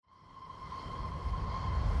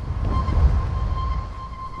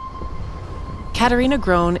Katharina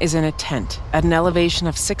Gröne is in a tent at an elevation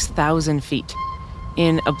of 6,000 feet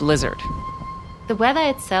in a blizzard. The weather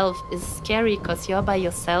itself is scary because you're by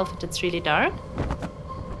yourself and it's really dark.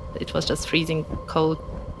 It was just freezing cold.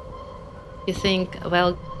 You think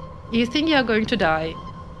you're going to die.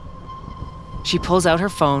 She pulls out her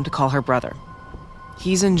phone to call her brother.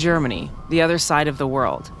 He's in Germany, the other side of the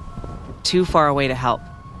world, too far away to help.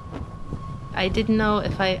 I didn't know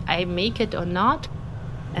if I make it or not,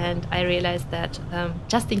 and I realized that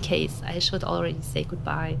just in case, I should already say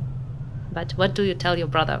goodbye. But what do you tell your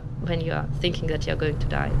brother when you're thinking that you're going to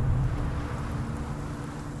die?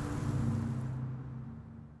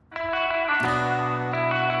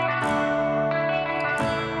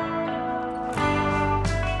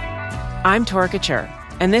 I'm Torika Cheri,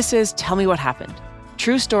 and this is Tell Me What Happened,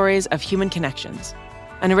 True Stories of Human Connections,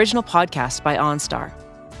 an original podcast by OnStar.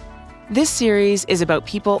 This series is about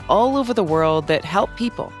people all over the world that help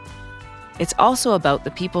people. It's also about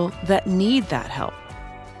the people that need that help,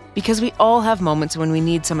 because we all have moments when we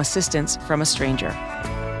need some assistance from a stranger.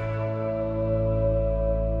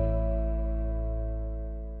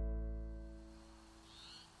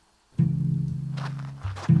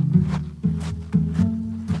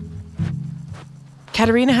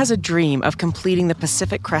 Katharina has a dream of completing the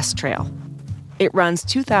Pacific Crest Trail. It runs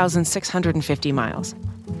 2,650 miles,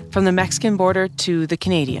 from the Mexican border to the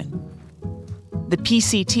Canadian. The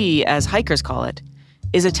PCT, as hikers call it,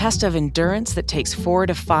 is a test of endurance that takes 4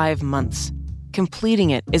 to 5 months. Completing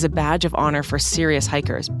it is a badge of honor for serious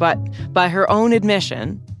hikers, but by her own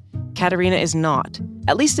admission, Katharina is not,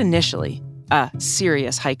 at least initially, a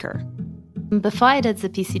serious hiker. Before I did the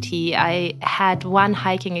PCT, I had one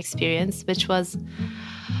hiking experience, which was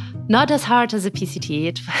not as hard as the PCT.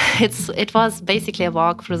 It was basically a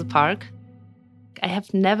walk through the park. I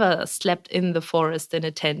have never slept in the forest in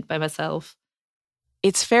a tent by myself.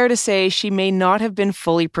 It's fair to say she may not have been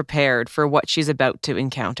fully prepared for what she's about to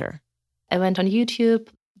encounter. I went on YouTube.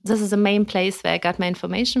 This is the main place where I got my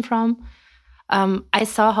information from. I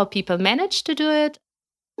saw how people managed to do it.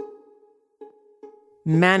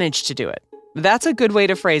 Managed to do it. That's a good way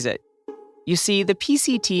to phrase it. You see, the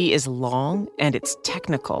PCT is long and it's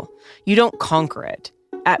technical. You don't conquer it.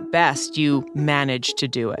 At best, you manage to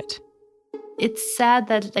do it. It's sad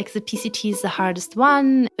that the PCT is the hardest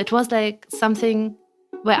one. It was something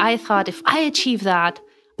where I thought if I achieve that,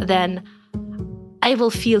 then I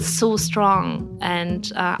will feel so strong.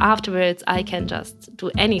 And afterwards, I can just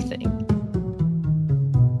do anything.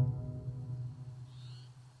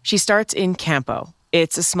 She starts in Campo.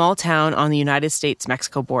 It's a small town on the United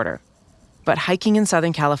States-Mexico border. But hiking in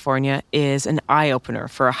Southern California is an eye-opener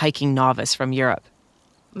for a hiking novice from Europe.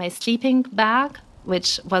 My sleeping bag,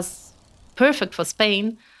 which was perfect for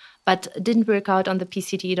Spain, but didn't work out on the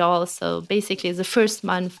PCT at all. So basically, the first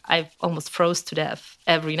month, I almost froze to death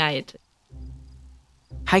every night.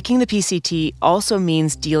 Hiking the PCT also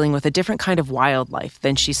means dealing with a different kind of wildlife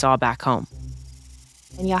than she saw back home.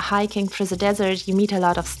 When you're hiking through the desert, you meet a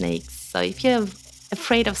lot of snakes. So if you're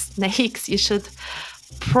afraid of snakes, you should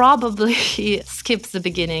probably skip the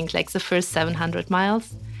beginning, the first 700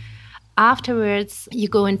 miles. Afterwards, you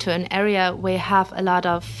go into an area where you have a lot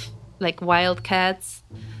of wild cats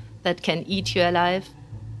that can eat you alive.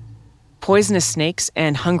 Poisonous snakes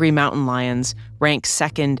and hungry mountain lions rank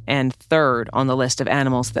second and third on the list of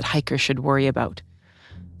animals that hikers should worry about.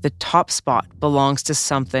 The top spot belongs to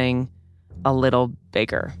something a little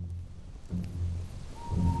bigger.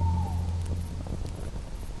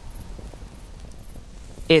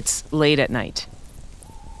 It's late at night.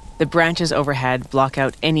 The branches overhead block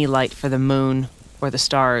out any light for the moon or the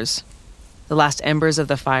stars. The last embers of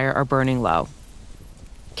the fire are burning low.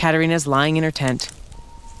 Katharina's lying in her tent,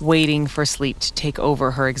 waiting for sleep to take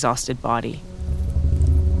over her exhausted body.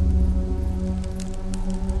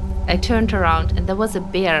 I turned around and there was a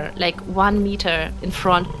bear 1 meter in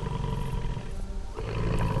front.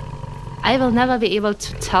 I will never be able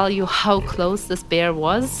to tell you how close this bear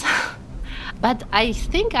was. But I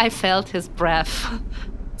think I felt his breath.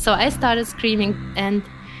 So I started screaming. And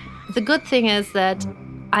the good thing is that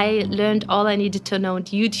I learned all I needed to know on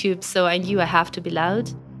YouTube, so I knew I have to be loud.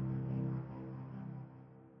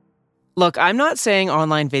 Look, I'm not saying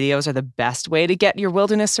online videos are the best way to get your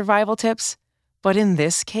wilderness survival tips, but in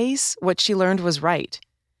this case, what she learned was right.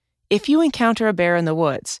 If you encounter a bear in the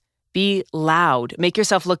woods, be loud, make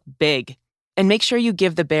yourself look big, and make sure you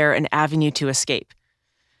give the bear an avenue to escape.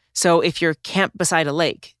 So if you're camped beside a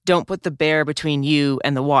lake, don't put the bear between you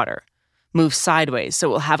and the water. Move sideways so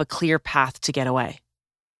it will have a clear path to get away.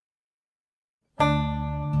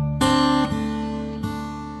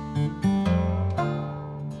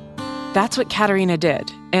 That's what Katharina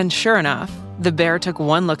did. And sure enough, The bear took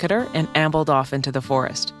one look at her and ambled off into the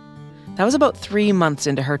forest. That was about 3 months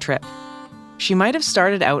into her trip. She might have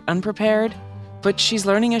started out unprepared, but she's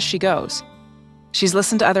learning as she goes. She's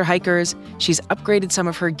listened to other hikers, she's upgraded some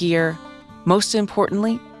of her gear. Most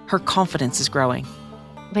importantly, her confidence is growing.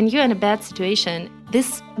 When you're in a bad situation,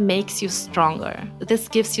 this makes you stronger. This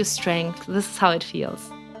gives you strength. This is how it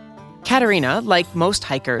feels. Katharina, like most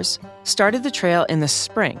hikers, started the trail in the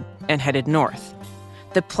spring and headed north.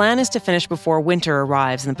 The plan is to finish before winter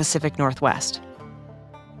arrives in the Pacific Northwest.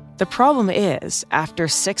 The problem is, after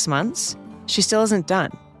 6 months, she still isn't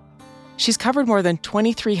done. She's covered more than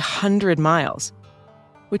 2,300 miles,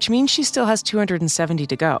 which means she still has 270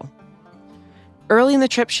 to go. Early in the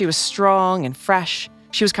trip, she was strong and fresh.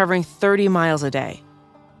 She was covering 30 miles a day.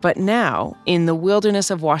 But now, in the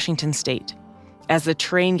wilderness of Washington state, as the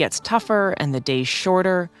terrain gets tougher and the days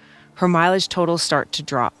shorter, her mileage totals start to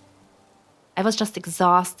drop. I was just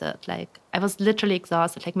exhausted. I was literally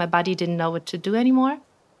exhausted. My body didn't know what to do anymore.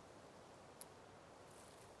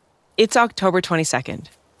 It's October 22nd.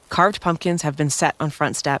 Carved pumpkins have been set on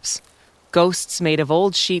front steps. Ghosts made of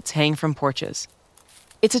old sheets hang from porches.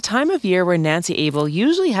 It's a time of year where Nancy Abel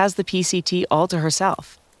usually has the PCT all to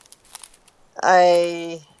herself.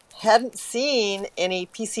 I hadn't seen any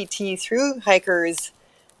PCT through hikers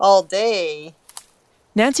all day.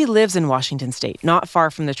 Nancy lives in Washington state, not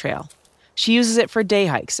far from the trail. She uses it for day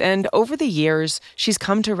hikes, and over the years, she's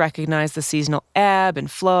come to recognize the seasonal ebb and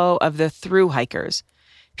flow of the through hikers,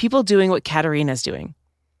 people doing what Katharina's doing,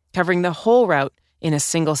 covering the whole route in a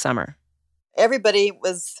single summer. Everybody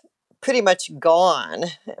was pretty much gone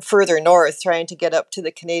further north trying to get up to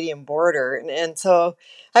the Canadian border. And so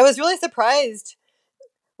I was really surprised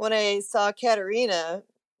when I saw Katharina.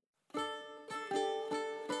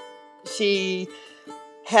 She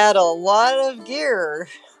had a lot of gear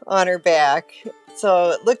on her back. So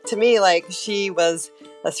it looked to me like she was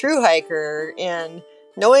a through hiker, and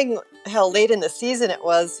knowing how late in the season it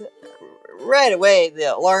was, right away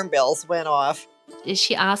the alarm bells went off.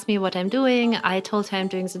 She asked me what I'm doing. I told her I'm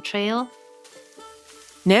doing the trail.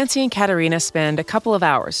 Nancy and Katharina spend a couple of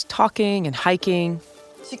hours talking and hiking.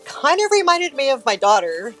 She kind of reminded me of my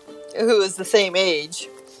daughter, who is the same age.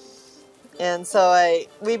 And so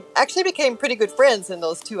we actually became pretty good friends in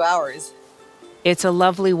those 2 hours. It's a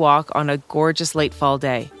lovely walk on a gorgeous late fall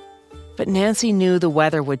day. But Nancy knew the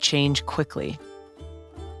weather would change quickly.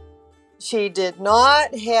 She did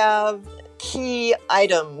not have key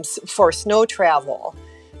items for snow travel.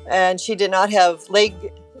 And she did not have leg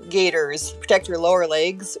gaiters, protect her lower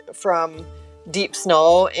legs from deep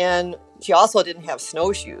snow. And she also didn't have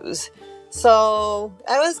snowshoes. So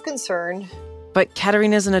I was concerned. But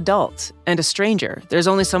Katharina's an adult and a stranger. There's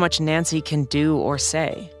only so much Nancy can do or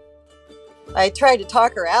say. I tried to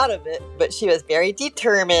talk her out of it, but she was very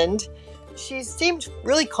determined. She seemed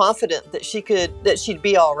really confident that she'd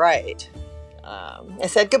be all right. I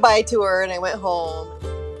said goodbye to her and I went home.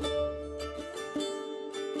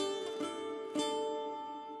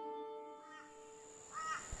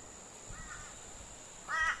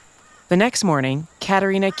 The next morning,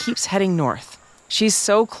 Katharina keeps heading north. She's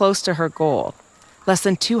so close to her goal, less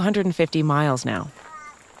than 250 miles now.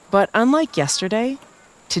 But unlike yesterday,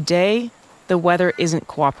 today, the weather isn't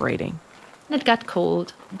cooperating. It got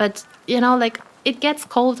cold, but it gets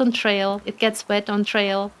cold on trail, it gets wet on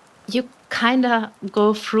trail. You kind of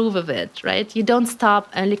go through with it, right? You don't stop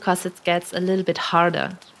only because it gets a little bit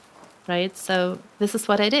harder, right? So this is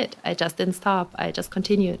what I did. I just didn't stop. I just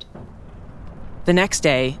continued. The next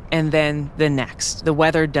day, and then the next, the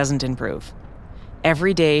weather doesn't improve.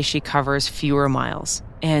 Every day she covers fewer miles,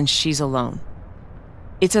 and she's alone.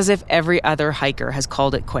 It's as if every other hiker has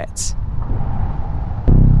called it quits.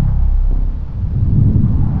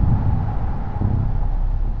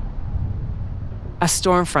 A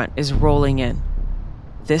storm front is rolling in.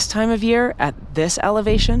 This time of year, at this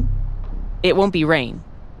elevation, it won't be rain.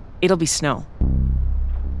 It'll be snow.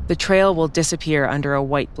 The trail will disappear under a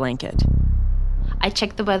white blanket. I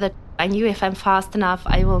checked the weather. I knew if I'm fast enough,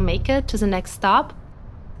 I will make it to the next stop.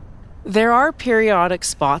 There are periodic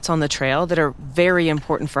spots on the trail that are very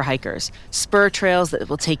important for hikers. Spur trails that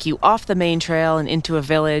will take you off the main trail and into a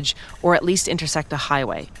village, or at least intersect a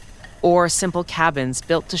highway. Or simple cabins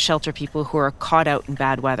built to shelter people who are caught out in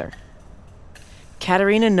bad weather.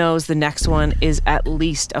 Katharina knows the next one is at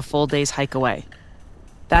least a full day's hike away.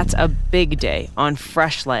 That's a big day on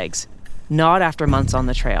fresh legs, not after months on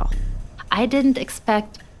the trail. I didn't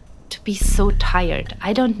expect to be so tired.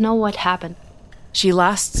 I don't know what happened. She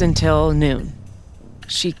lasts until noon.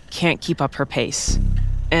 She can't keep up her pace.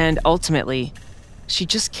 And ultimately, she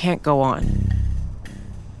just can't go on.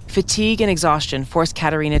 Fatigue and exhaustion forced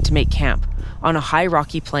Katharina to make camp on a high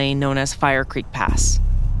rocky plain known as Fire Creek Pass.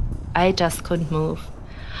 I just couldn't move.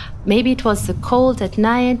 Maybe it was the cold at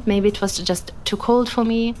night, maybe it was just too cold for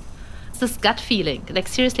me. It's this gut feeling, like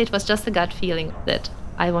seriously, it was just a gut feeling that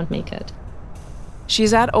I won't make it.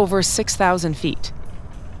 She's at over 6,000 feet.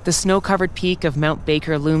 The snow-covered peak of Mount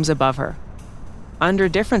Baker looms above her. Under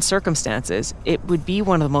different circumstances, it would be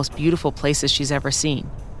one of the most beautiful places she's ever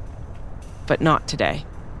seen. But not today.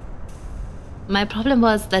 My problem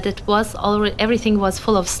was that everything was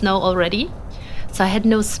full of snow already. So I had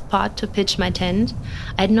no spot to pitch my tent.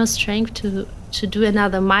 I had no strength to do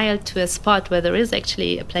another mile to a spot where there is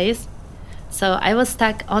actually a place. So I was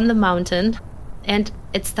stuck on the mountain and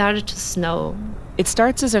it started to snow. It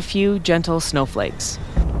starts as a few gentle snowflakes.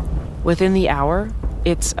 Within the hour,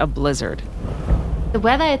 it's a blizzard. The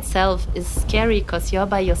weather itself is scary because you're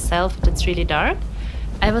by yourself and it's really dark.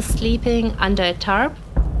 I was sleeping under a tarp.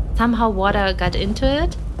 Somehow water got into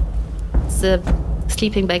it. The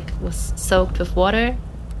sleeping bag was soaked with water,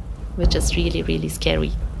 which is really, really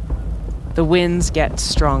scary. The winds get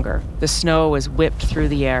stronger. The snow is whipped through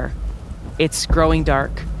the air. It's growing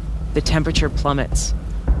dark. The temperature plummets.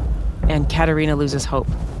 And Katharina loses hope.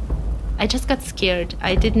 I just got scared.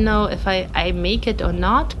 I didn't know if I make it or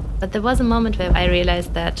not. But there was a moment where I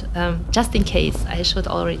realized that just in case, I should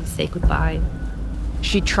already say goodbye.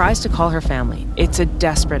 She tries to call her family. It's a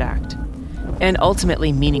desperate act. And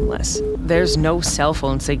ultimately meaningless. There's no cell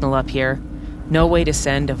phone signal up here. No way to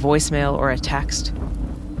send a voicemail or a text.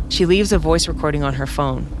 She leaves a voice recording on her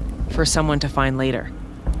phone for someone to find later.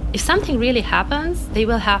 If something really happens, they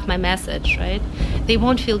will have my message, right? They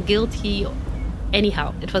won't feel guilty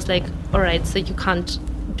anyhow. It was like, all right, so you can't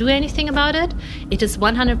do anything about it. It is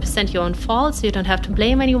 100% your own fault, so you don't have to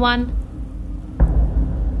blame anyone.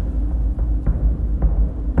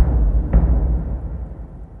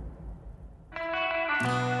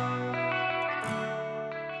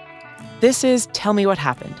 This is Tell Me What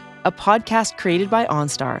Happened, a podcast created by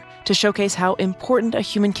OnStar to showcase how important a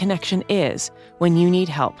human connection is when you need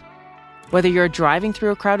help, whether you're driving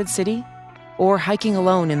through a crowded city or hiking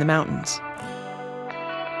alone in the mountains.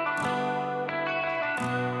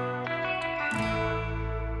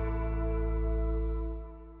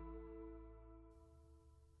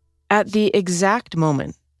 At the exact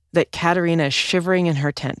moment that Katharina is shivering in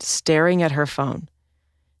her tent, staring at her phone,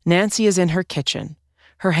 Nancy is in her kitchen,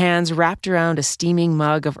 her hands wrapped around a steaming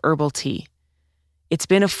mug of herbal tea. It's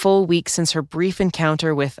been a full week since her brief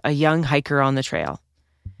encounter with a young hiker on the trail.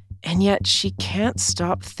 And yet she can't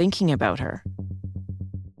stop thinking about her.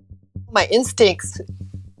 My instincts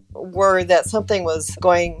were that something was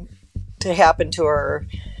going to happen to her,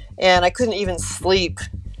 and I couldn't even sleep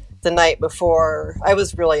the night before. I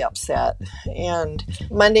was really upset. And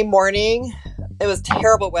Monday morning, it was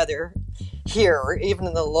terrible weather here, even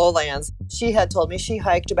in the lowlands. She had told me she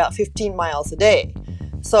hiked about 15 miles a day.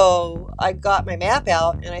 So I got my map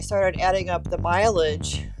out and I started adding up the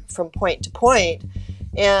mileage from point to point,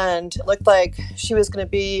 and it looked like she was going to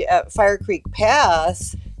be at Fire Creek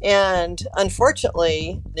Pass. And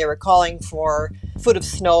unfortunately, they were calling for a foot of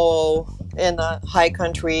snow in the high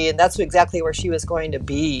country, and that's exactly where she was going to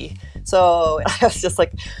be. So I was just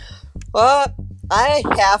like, well, I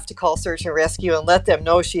have to call search and rescue and let them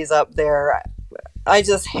know she's up there. I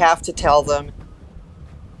just have to tell them.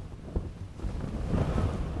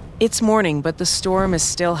 It's morning, but the storm is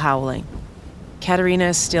still howling. Katharina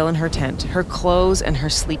is still in her tent. Her clothes and her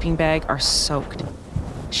sleeping bag are soaked.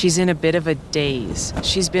 She's in a bit of a daze.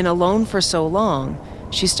 She's been alone for so long,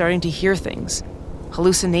 she's starting to hear things.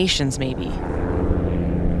 Hallucinations, maybe.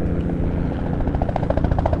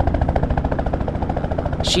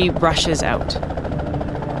 She rushes out.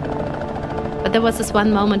 But there was this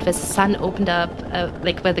one moment where the sun opened up,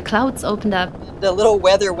 where the clouds opened up. The little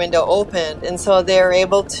weather window opened, and so they were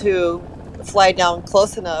able to fly down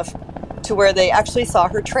close enough to where they actually saw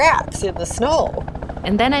her tracks in the snow.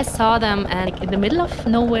 And then I saw them, and in the middle of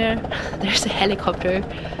nowhere, there's a helicopter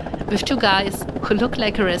with two guys who look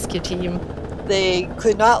like a rescue team. They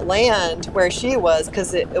could not land where she was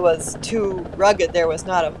because it was too rugged. There was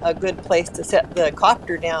not a good place to set the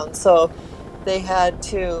copter down, so they had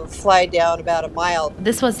to fly down about a mile.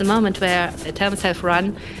 This was the moment where I tell myself,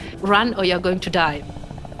 run or you're going to die.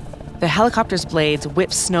 The helicopter's blades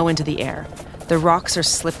whip snow into the air. The rocks are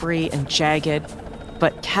slippery and jagged,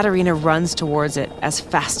 but Katharina runs towards it as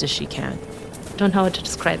fast as she can. Don't know how to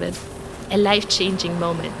describe it. A life-changing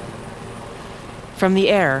moment. From the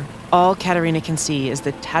air, all Katharina can see is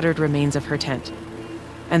the tattered remains of her tent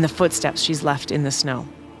and the footsteps she's left in the snow.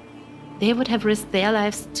 They would have risked their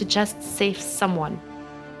lives to just save someone.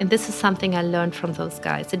 And this is something I learned from those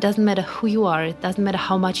guys. It doesn't matter who you are. It doesn't matter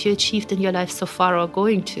how much you achieved in your life so far or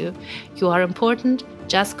going to. You are important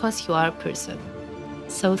just because you are a person.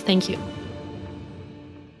 So thank you.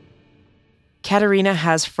 Katharina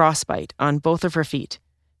has frostbite on both of her feet.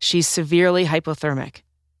 She's severely hypothermic.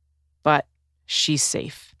 But she's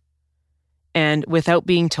safe. And without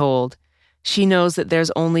being told, she knows that there's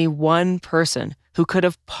only one person who could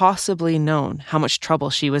have possibly known how much trouble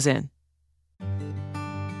she was in.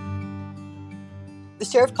 The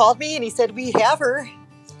sheriff called me and he said, "We have her."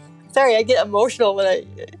 Sorry, I get emotional when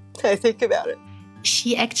I think about it.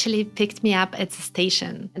 She actually picked me up at the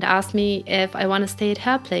station and asked me if I want to stay at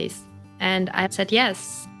her place. And I said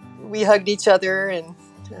yes. We hugged each other, and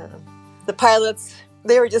the pilots,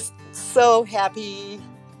 they were just so happy.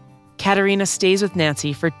 Katharina stays with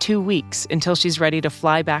Nancy for 2 weeks until she's ready to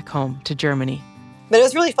fly back home to Germany. But it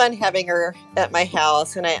was really fun having her at my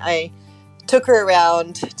house, and I took her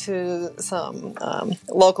around to some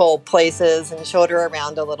local places and showed her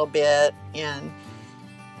around a little bit, and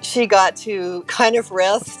she got to kind of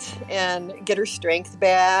rest and get her strength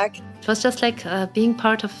back. It was just like being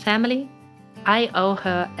part of family. I owe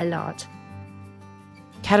her a lot.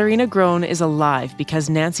 Katharina Gröne is alive because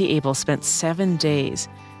Nancy Abel spent 7 days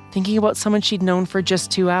thinking about someone she'd known for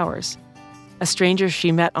just 2 hours, a stranger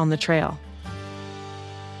she met on the trail.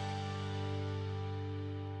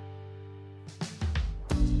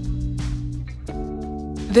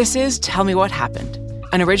 This is Tell Me What Happened,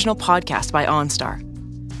 an original podcast by OnStar.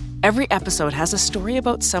 Every episode has a story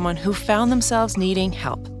about someone who found themselves needing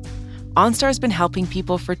help. OnStar's been helping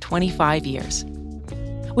people for 25 years.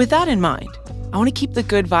 With that in mind, I want to keep the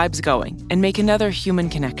good vibes going and make another human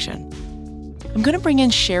connection. I'm going to bring in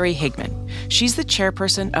Cheri Higman. She's the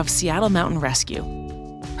chairperson of Seattle Mountain Rescue.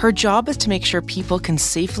 Her job is to make sure people can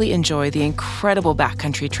safely enjoy the incredible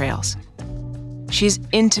backcountry trails. She's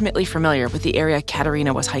intimately familiar with the area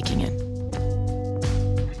Katharina was hiking in.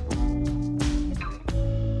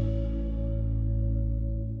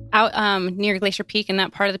 Out near Glacier Peak in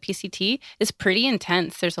that part of the PCT is pretty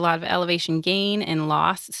intense. There's a lot of elevation gain and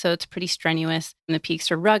loss, so it's pretty strenuous. And the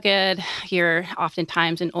peaks are rugged. You're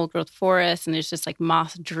oftentimes in old-growth forest, and there's just like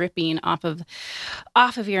moss dripping off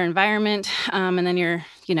of your environment. And then you're,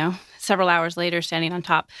 several hours later standing on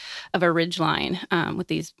top of a ridgeline with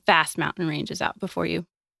these vast mountain ranges out before you.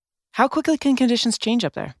 How quickly can conditions change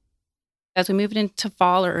up there? As we move into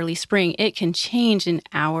fall or early spring, it can change in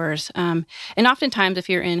hours. And oftentimes, if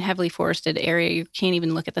you're in heavily forested area, you can't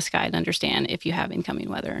even look at the sky to understand if you have incoming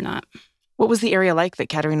weather or not. What was the area like that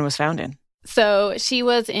Katharina was found in? So she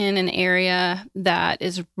was in an area that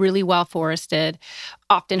is really well forested,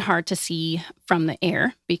 often hard to see from the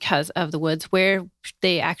air because of the woods. Where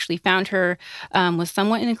they actually found her was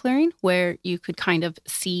somewhat in a clearing where you could kind of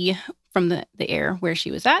see from the air where she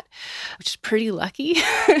was at, which is pretty lucky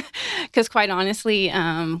because quite honestly,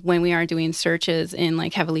 when we are doing searches in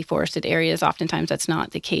like heavily forested areas, oftentimes that's not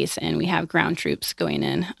the case. And we have ground troops going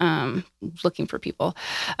in looking for people,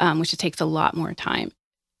 which it takes a lot more time.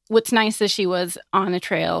 What's nice is she was on a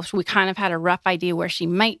trail. We kind of had a rough idea where she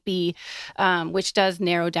might be, which does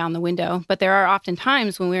narrow down the window. But there are often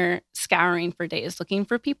times when we're scouring for days looking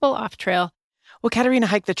for people off trail. Well, Katharina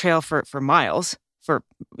hiked the trail for miles,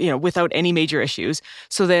 without any major issues.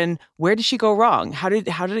 So then where did she go wrong? How did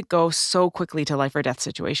it go so quickly to life or death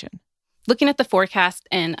situation? Looking at the forecast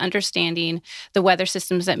and understanding the weather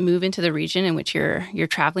systems that move into the region in which you're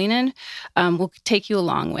traveling in will take you a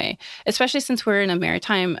long way, especially since we're in a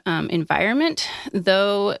maritime environment.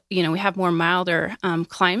 Though, we have more milder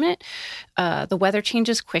climate, the weather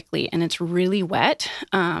changes quickly and it's really wet.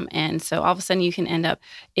 And so all of a sudden you can end up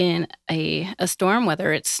in a storm,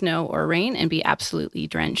 whether it's snow or rain, and be absolutely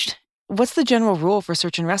drenched. What's the general rule for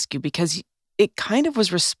search and rescue? Because it kind of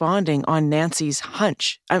was responding on Nancy's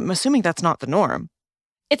hunch. I'm assuming that's not the norm.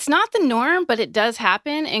 It's not the norm, but it does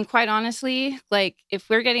happen. And quite honestly, if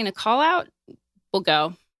we're getting a call out, we'll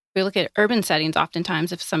go. We look at urban settings.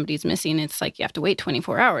 Oftentimes, if somebody's missing, it's like you have to wait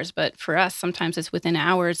 24 hours. But for us, sometimes it's within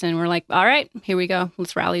hours. And we're like, all right, here we go.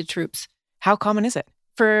 Let's rally the troops. How common is it?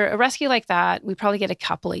 For a rescue like that, we probably get a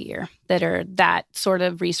couple a year that are that sort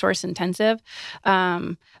of resource intensive.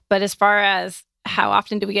 But as far as how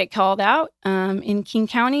often do we get called out? In King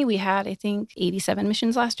County, we had, I think, 87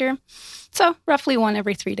 missions last year. So roughly one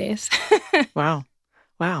every 3 days. Wow.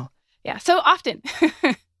 Yeah, so often.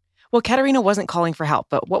 Well, Katharina wasn't calling for help,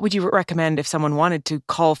 but what would you recommend if someone wanted to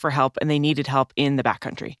call for help and they needed help in the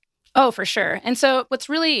backcountry? Oh, for sure. And so what's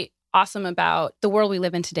really awesome about the world we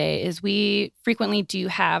live in today is we frequently do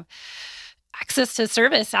have access to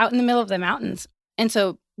service out in the middle of the mountains. And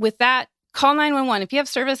so with that Call 911. If you have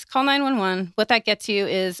service, call 911. What that gets you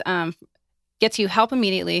is gets you help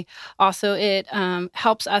immediately. Also, it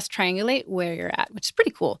helps us triangulate where you're at, which is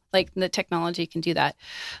pretty cool. Like the technology can do that.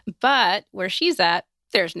 But where she's at,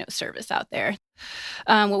 there's no service out there.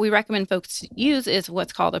 What we recommend folks use is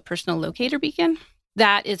what's called a personal locator beacon.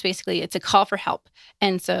 That is basically, it's a call for help.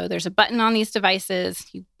 And so there's a button on these devices.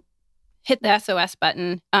 You hit the SOS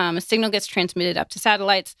button. A signal gets transmitted up to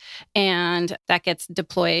satellites, and that gets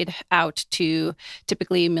deployed out to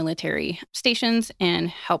typically military stations, and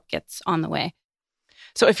help gets on the way.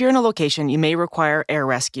 So if you're in a location, you may require air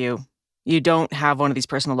rescue. You don't have one of these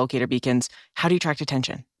personal locator beacons. How do you track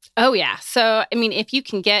detention? Oh, yeah. So, I mean, if you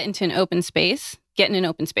can get into an open space, get in an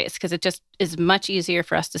open space, because it just is much easier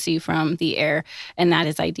for us to see from the air, and that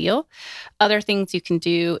is ideal. Other things you can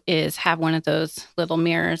do is have one of those little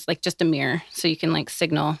mirrors, like just a mirror, so you can like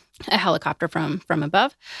signal a helicopter from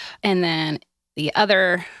above. And then the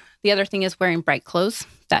other thing is wearing bright clothes.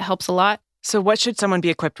 That helps a lot. So what should someone be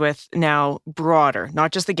equipped with now, broader,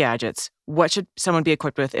 not just the gadgets? What should someone be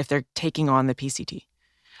equipped with if they're taking on the PCT?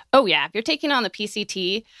 Oh, yeah. If you're taking on the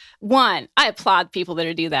PCT, one, I applaud people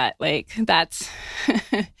that do that. Like, that's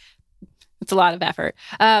it's a lot of effort.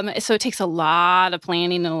 So it takes a lot of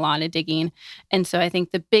planning and a lot of digging. And so I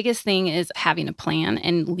think the biggest thing is having a plan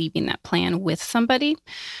and leaving that plan with somebody.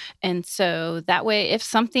 And so that way, if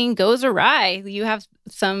something goes awry, you have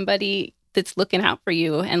somebody that's looking out for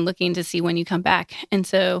you and looking to see when you come back. And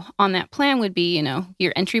so on that plan would be,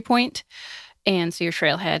 your entry point, and so your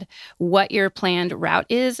trailhead, what your planned route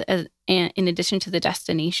is in addition to the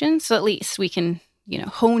destination. So at least we can,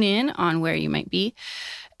 hone in on where you might be.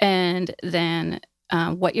 And then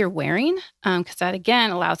what you're wearing, because that,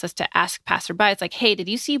 again, allows us to ask passerby. It's like, hey, did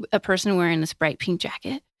you see a person wearing this bright pink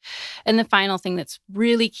jacket? And the final thing that's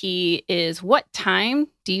really key is what time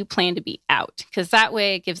do you plan to be out? Because that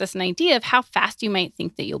way it gives us an idea of how fast you might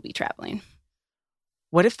think that you'll be traveling.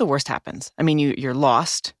 What if the worst happens? I mean, you're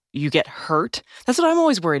lost, you get hurt. That's what I'm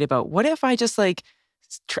always worried about. What if I just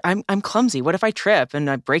I'm clumsy? What if I trip and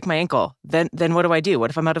I break my ankle? Then what do I do? What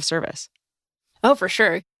if I'm out of service? Oh, for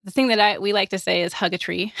sure. The thing that we like to say is hug a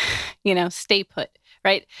tree, stay put,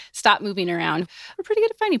 right? Stop moving around. We're pretty good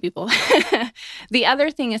at finding people. The other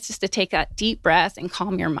thing is just to take that deep breath and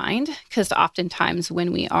calm your mind, because oftentimes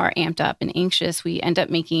when we are amped up and anxious, we end up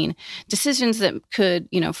making decisions that could,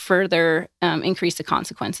 further increase the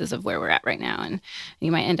consequences of where we're at right now. And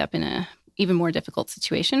you might end up in a even more difficult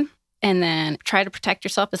situation. And then try to protect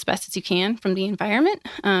yourself as best as you can from the environment.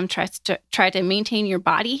 Try to maintain your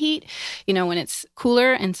body heat, when it's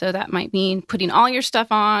cooler. And so that might mean putting all your stuff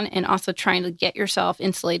on and also trying to get yourself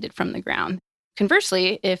insulated from the ground.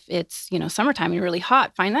 Conversely, if it's, summertime and really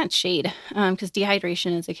hot, find that shade, because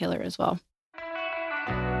dehydration is a killer as well.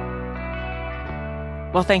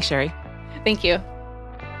 Well, thanks, Cheri. Thank you.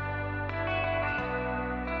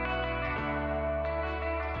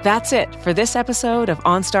 That's it for this episode of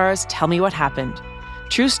OnStar's Tell Me What Happened.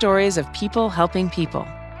 True stories of people helping people.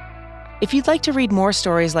 If you'd like to read more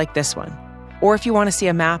stories like this one, or if you want to see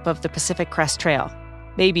a map of the Pacific Crest Trail,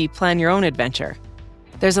 maybe plan your own adventure,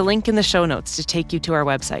 there's a link in the show notes to take you to our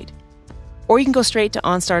website. Or you can go straight to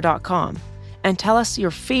onstar.com and tell us your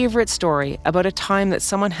favorite story about a time that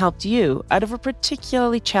someone helped you out of a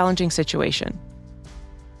particularly challenging situation.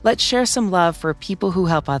 Let's share some love for people who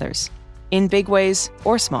help others, in big ways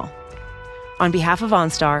or small. On behalf of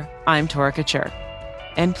OnStar, I'm Tora Kachur.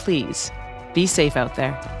 And please, be safe out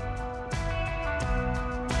there.